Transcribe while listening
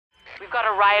We've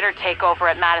got a rioter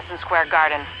takeover at Madison Square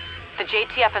Garden. The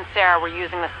JTF and Sarah were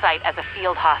using the site as a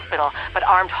field hospital, but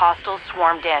armed hostiles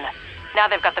swarmed in. Now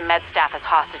they've got the med staff as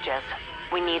hostages.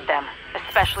 We need them,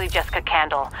 especially Jessica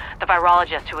Candle, the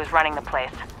virologist who is running the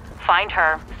place. Find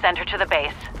her, send her to the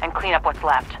base, and clean up what's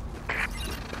left.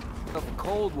 A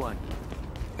cold one.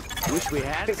 Wish we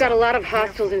had. We've got a lot of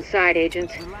hostiles inside,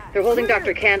 Agent. They're holding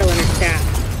Dr. Candle and her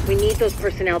staff. We need those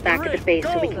personnel back at the base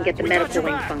so we can get the medical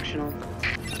wing functional.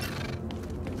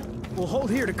 We'll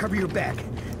hold here to cover your back.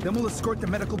 Then we'll escort the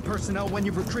medical personnel when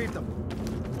you've retrieved them.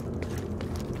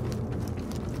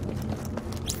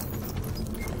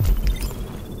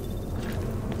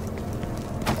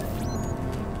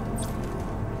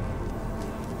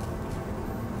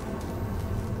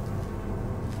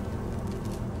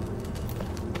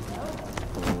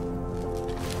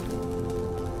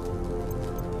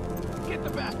 Get the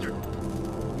bastard!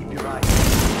 Keep your eyes.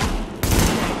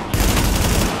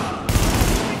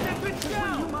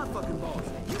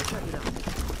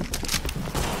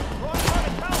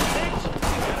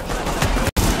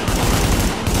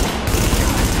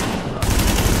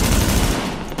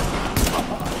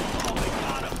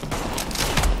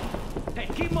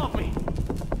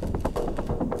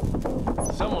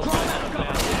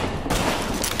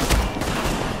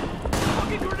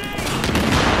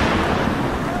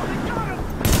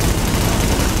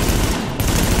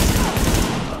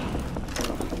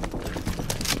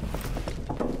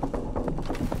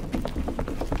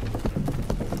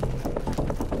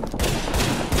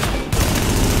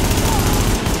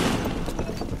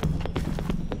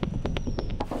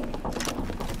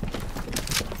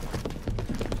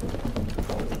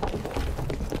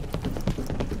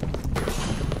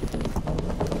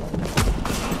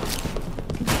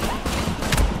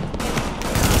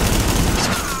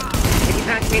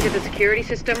 Me to the security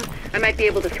system, I might be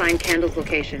able to find Candle's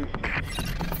location.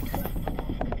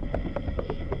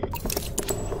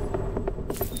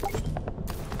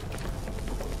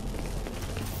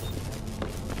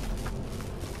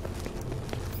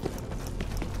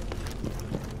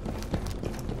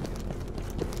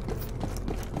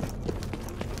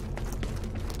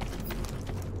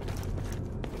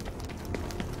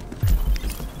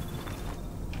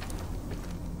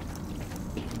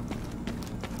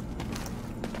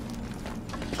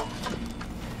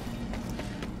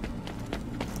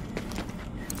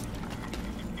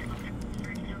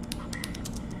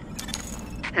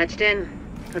 Patched in.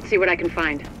 Let's see what I can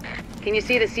find. Can you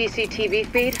see the CCTV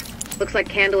feed? Looks like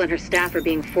Candle and her staff are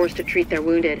being forced to treat their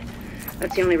wounded.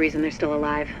 That's the only reason they're still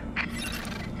alive.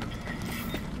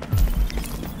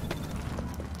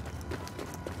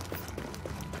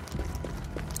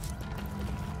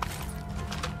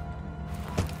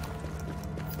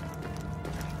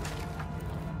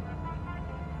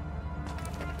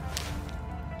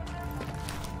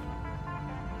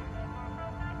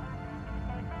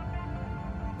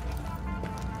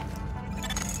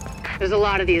 There's a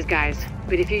lot of these guys,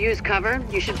 but if you use cover,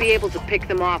 you should be able to pick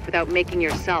them off without making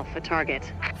yourself a target.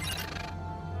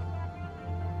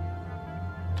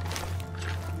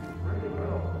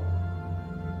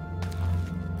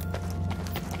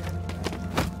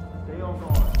 Stay on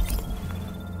guard.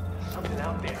 Something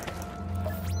out there.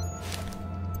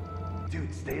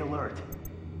 Dude, stay alert.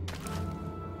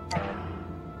 I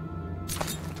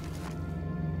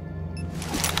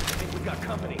think we got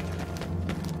company.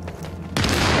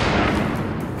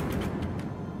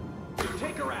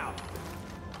 Take her out.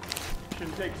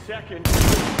 Shouldn't take seconds. Oh,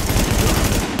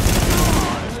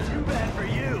 too bad for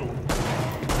you.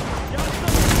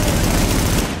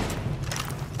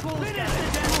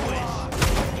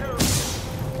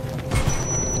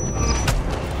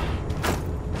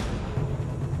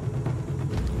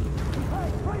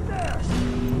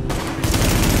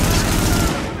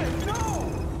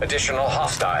 Additional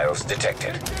hostiles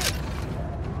detected.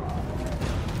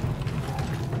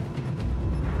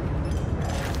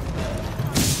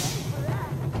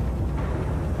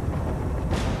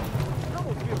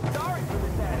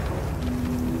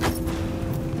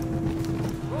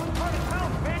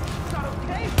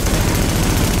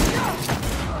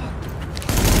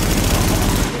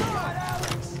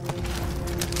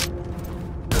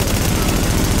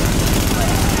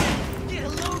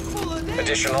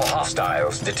 Additional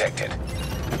hostiles detected.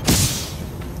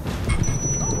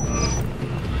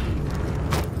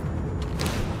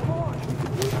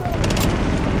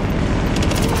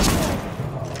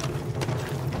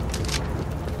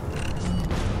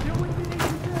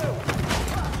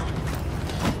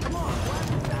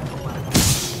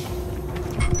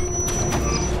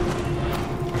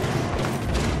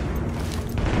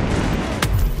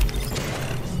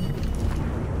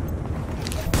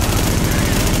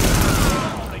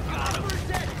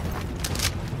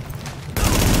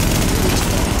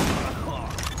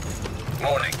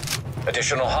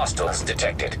 Additional hostiles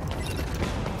detected.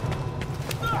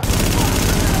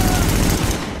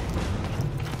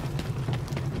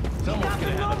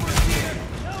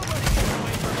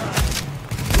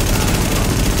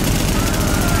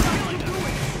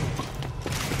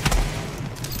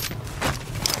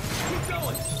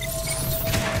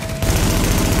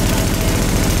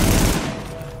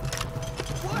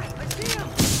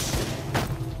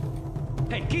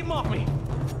 Keep him off me!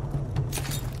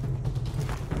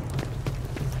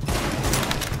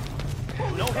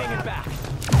 No hanging back.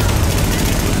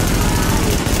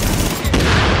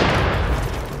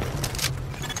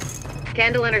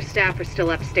 Candle and her staff are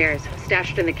still upstairs,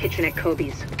 stashed in the kitchen at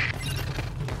Kobe's.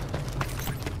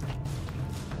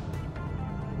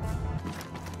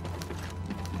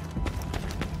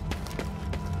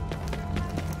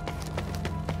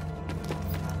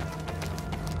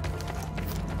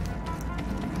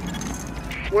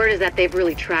 Word is that they've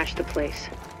really trashed the place.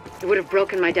 It would have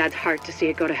broken my dad's heart to see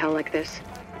it go to hell like this.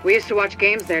 We used to watch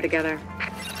games there together.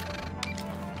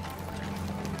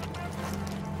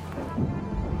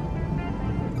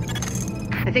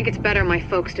 I think it's better my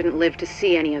folks didn't live to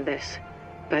see any of this.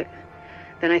 But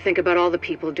then I think about all the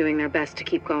people doing their best to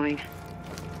keep going.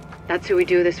 That's who we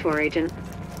do this for, Agent.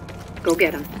 Go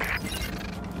get them.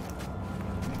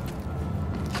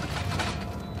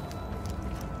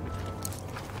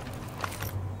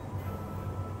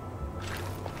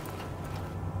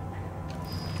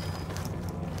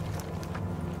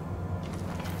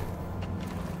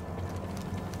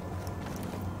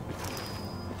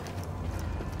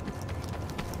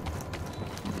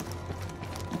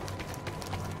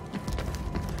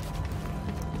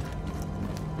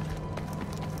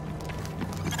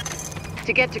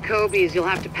 To get to Kobe's, you'll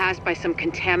have to pass by some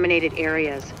contaminated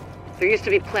areas. There used to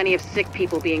be plenty of sick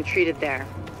people being treated there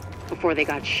before they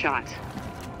got shot.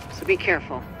 So be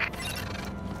careful.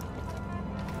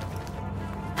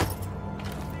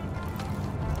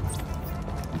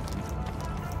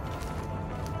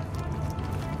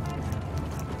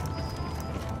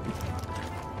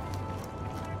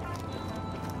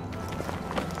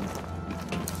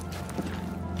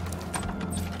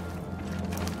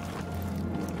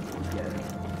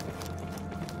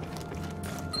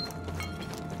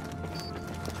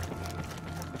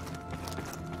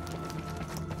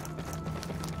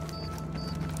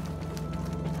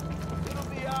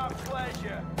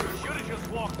 Pleasure. Should have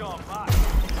just walked on by.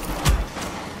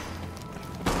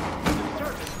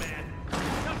 Surface, man.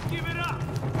 Just give it up.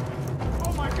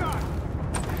 Oh my God.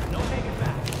 No hanging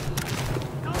back.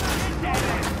 No, not dead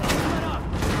end. Let up.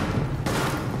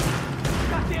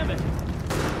 God damn it.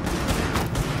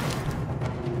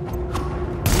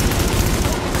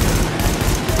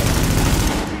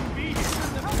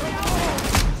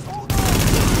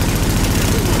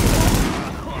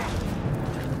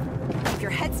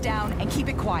 Down and keep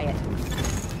it quiet.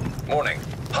 Warning.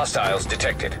 Hostiles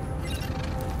detected.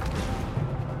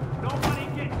 Nobody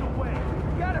gets away.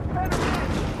 You gotta better it.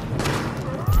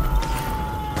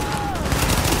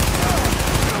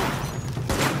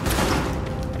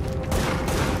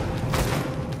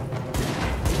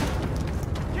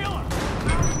 Kill him.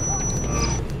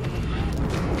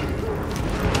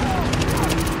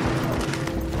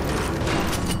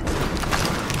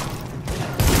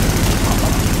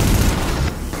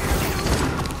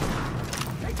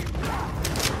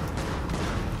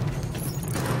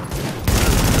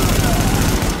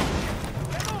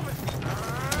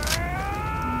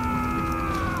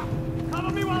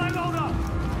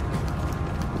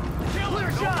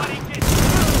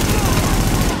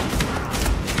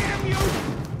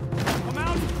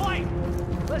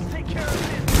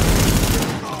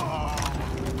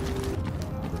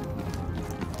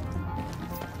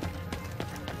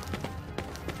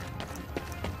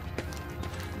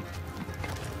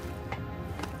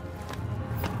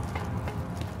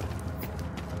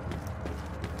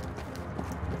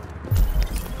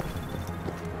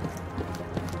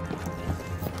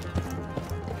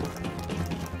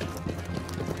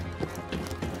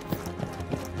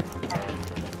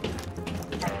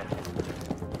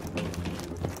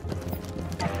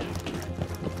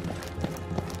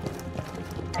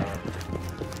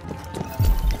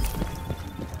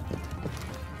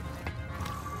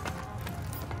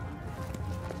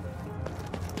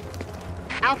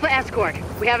 Alpha Escort,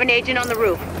 we have an agent on the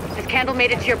roof. Has Candle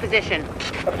made it to your position?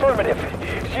 Affirmative.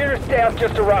 She and her staff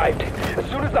just arrived. As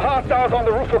soon as the hostiles on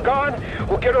the roof are gone,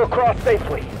 we'll get her across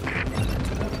safely.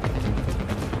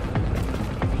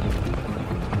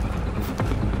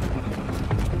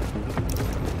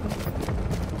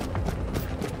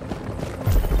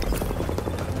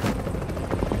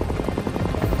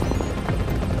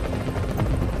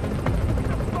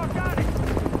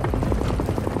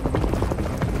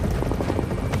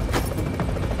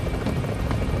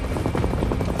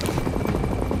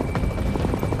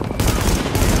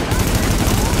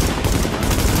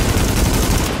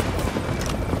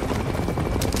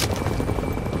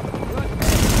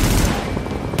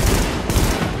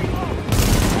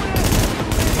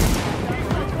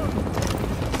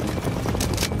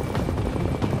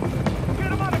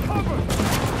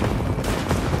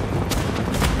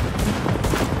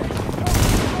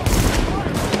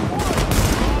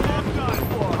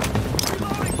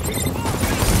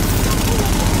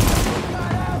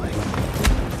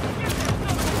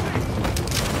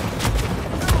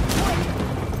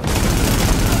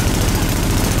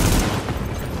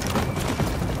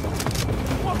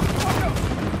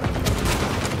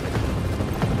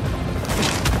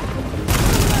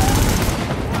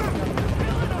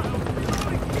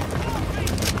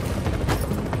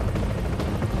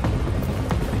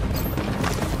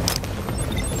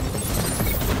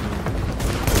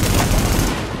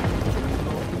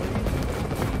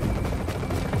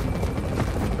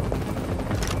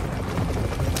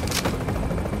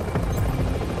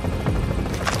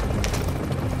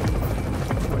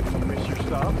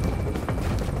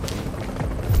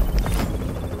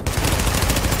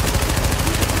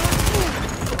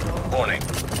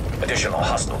 Additional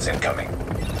hostiles incoming.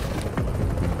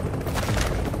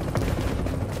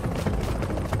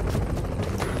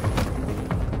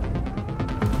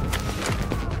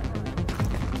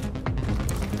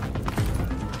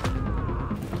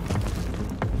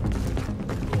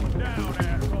 Down,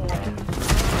 asshole.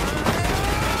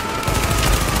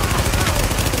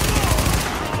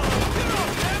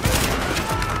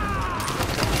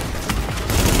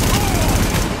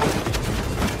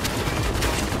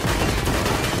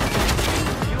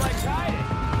 You like tied it?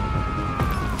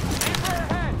 Aim for her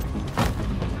head.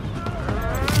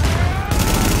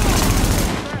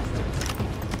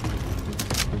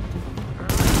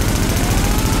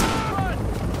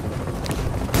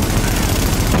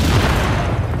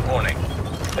 Warning.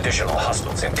 Additional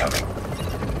hostiles incoming.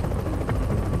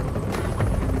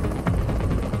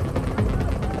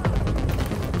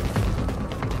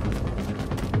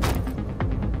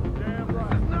 Damn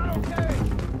right. Not okay.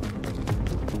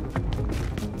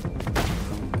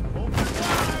 Open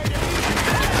wide.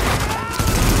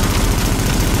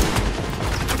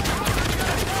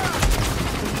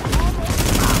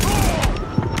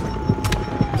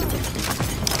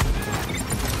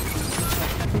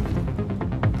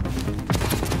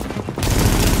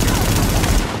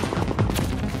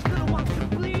 Gonna want to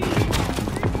bleed.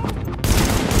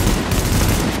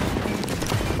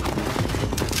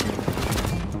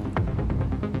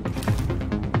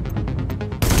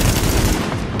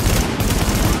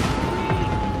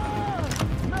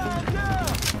 Man down.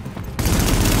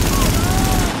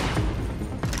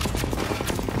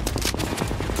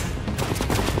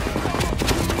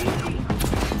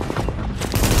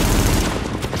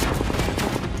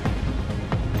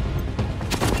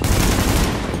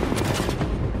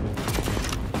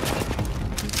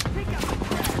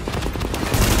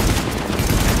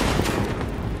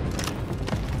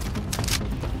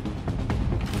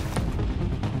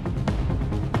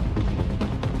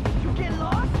 You get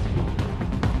lost?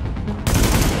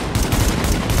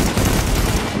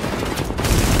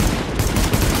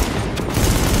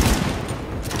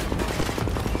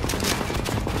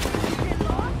 You get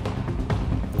lost?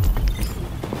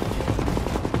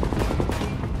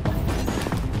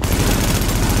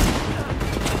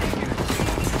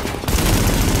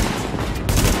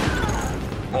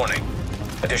 Warning.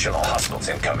 Additional hostiles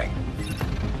incoming.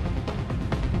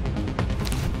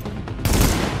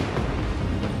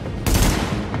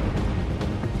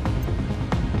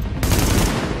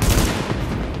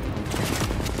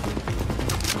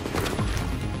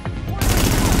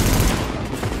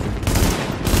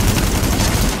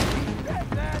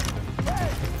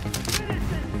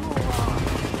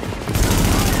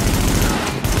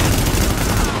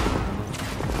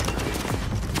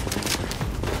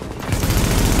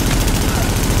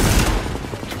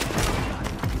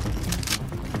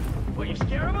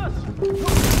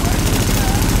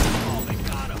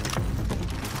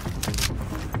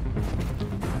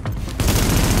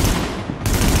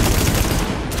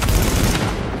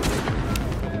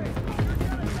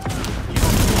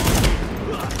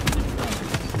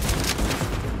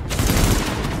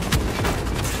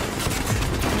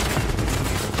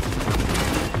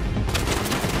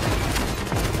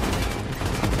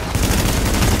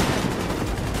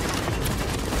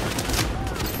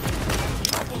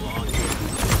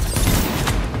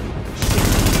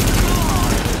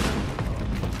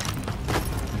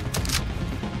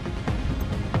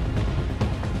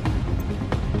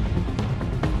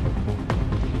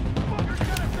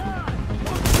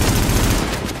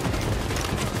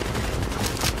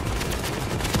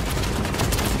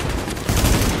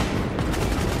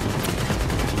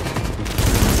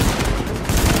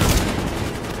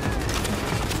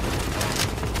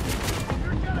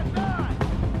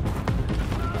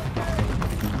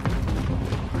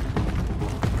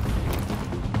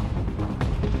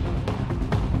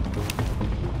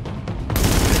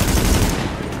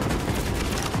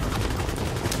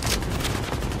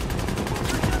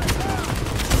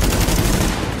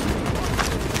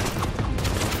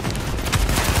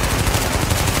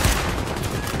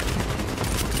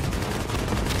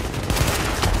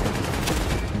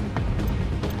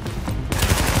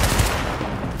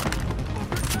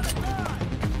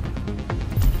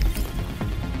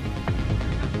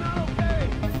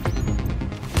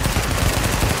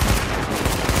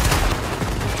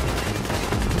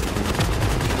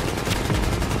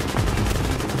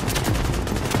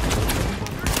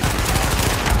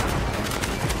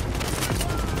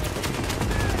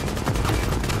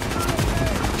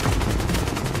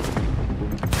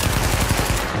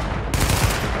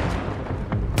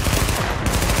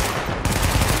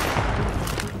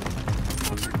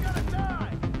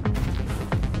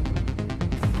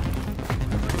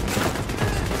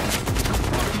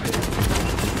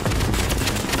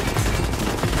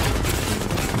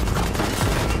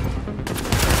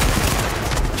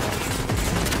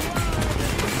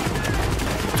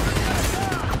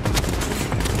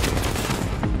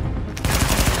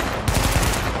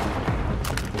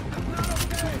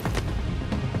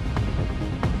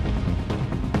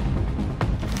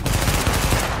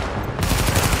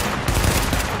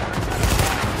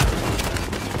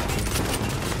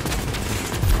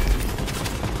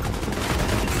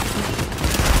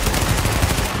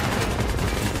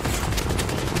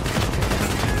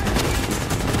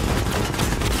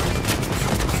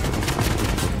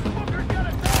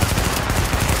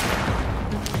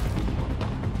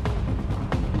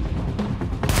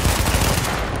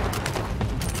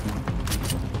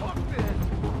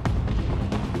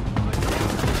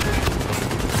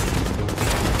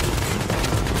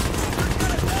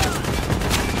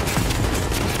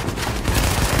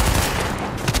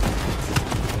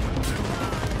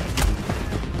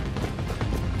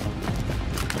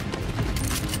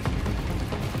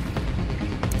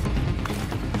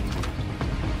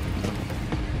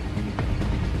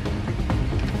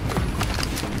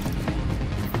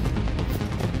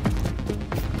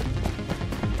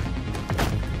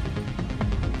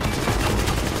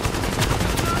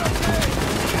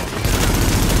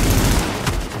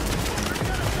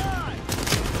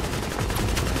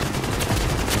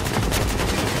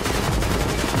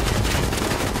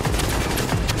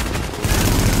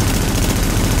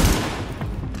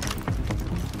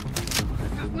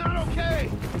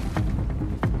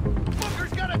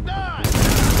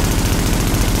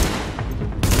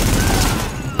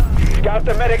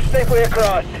 got the medics safely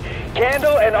across.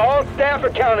 Candle and all staff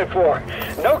accounted for.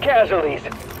 No casualties.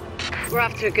 We're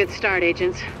off to a good start,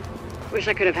 agents. Wish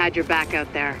I could have had your back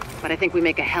out there, but I think we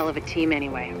make a hell of a team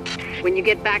anyway. When you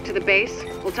get back to the base,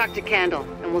 we'll talk to Candle,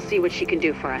 and we'll see what she can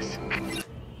do for us.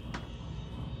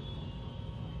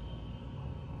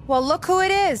 Well, look who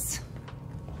it is.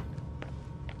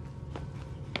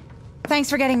 Thanks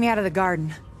for getting me out of the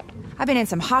garden. I've been in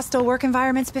some hostile work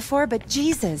environments before, but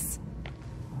Jesus.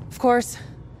 Of course,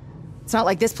 it's not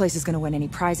like this place is gonna win any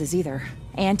prizes either.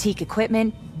 Antique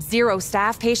equipment, 0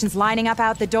 staff, patients lining up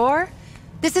out the door.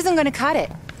 This isn't gonna cut it.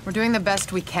 We're doing the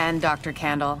best we can, Dr.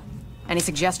 Candle. Any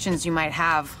suggestions you might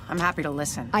have, I'm happy to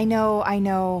listen. I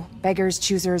know. Beggars,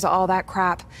 choosers, all that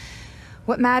crap.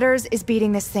 What matters is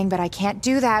beating this thing, but I can't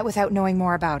do that without knowing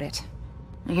more about it.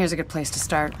 And here's a good place to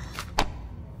start.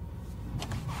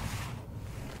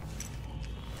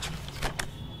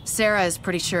 Sarah is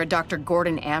pretty sure Dr.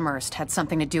 Gordon Amherst had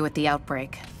something to do with the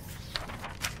outbreak.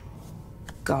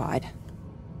 God.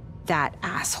 That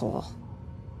asshole.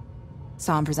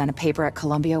 Saw him present a paper at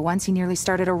Columbia once. He nearly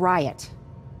started a riot.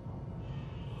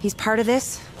 He's part of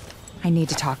this. I need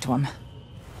to talk to him.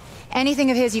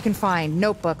 Anything of his you can find.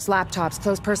 Notebooks, laptops,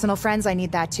 close personal friends, I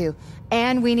need that too.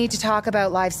 And we need to talk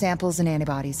about live samples and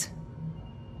antibodies.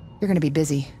 You're gonna be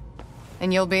busy.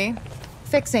 And you'll be?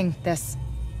 Fixing this.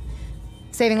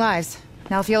 Saving lives.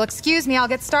 Now if you'll excuse me, I'll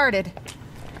get started.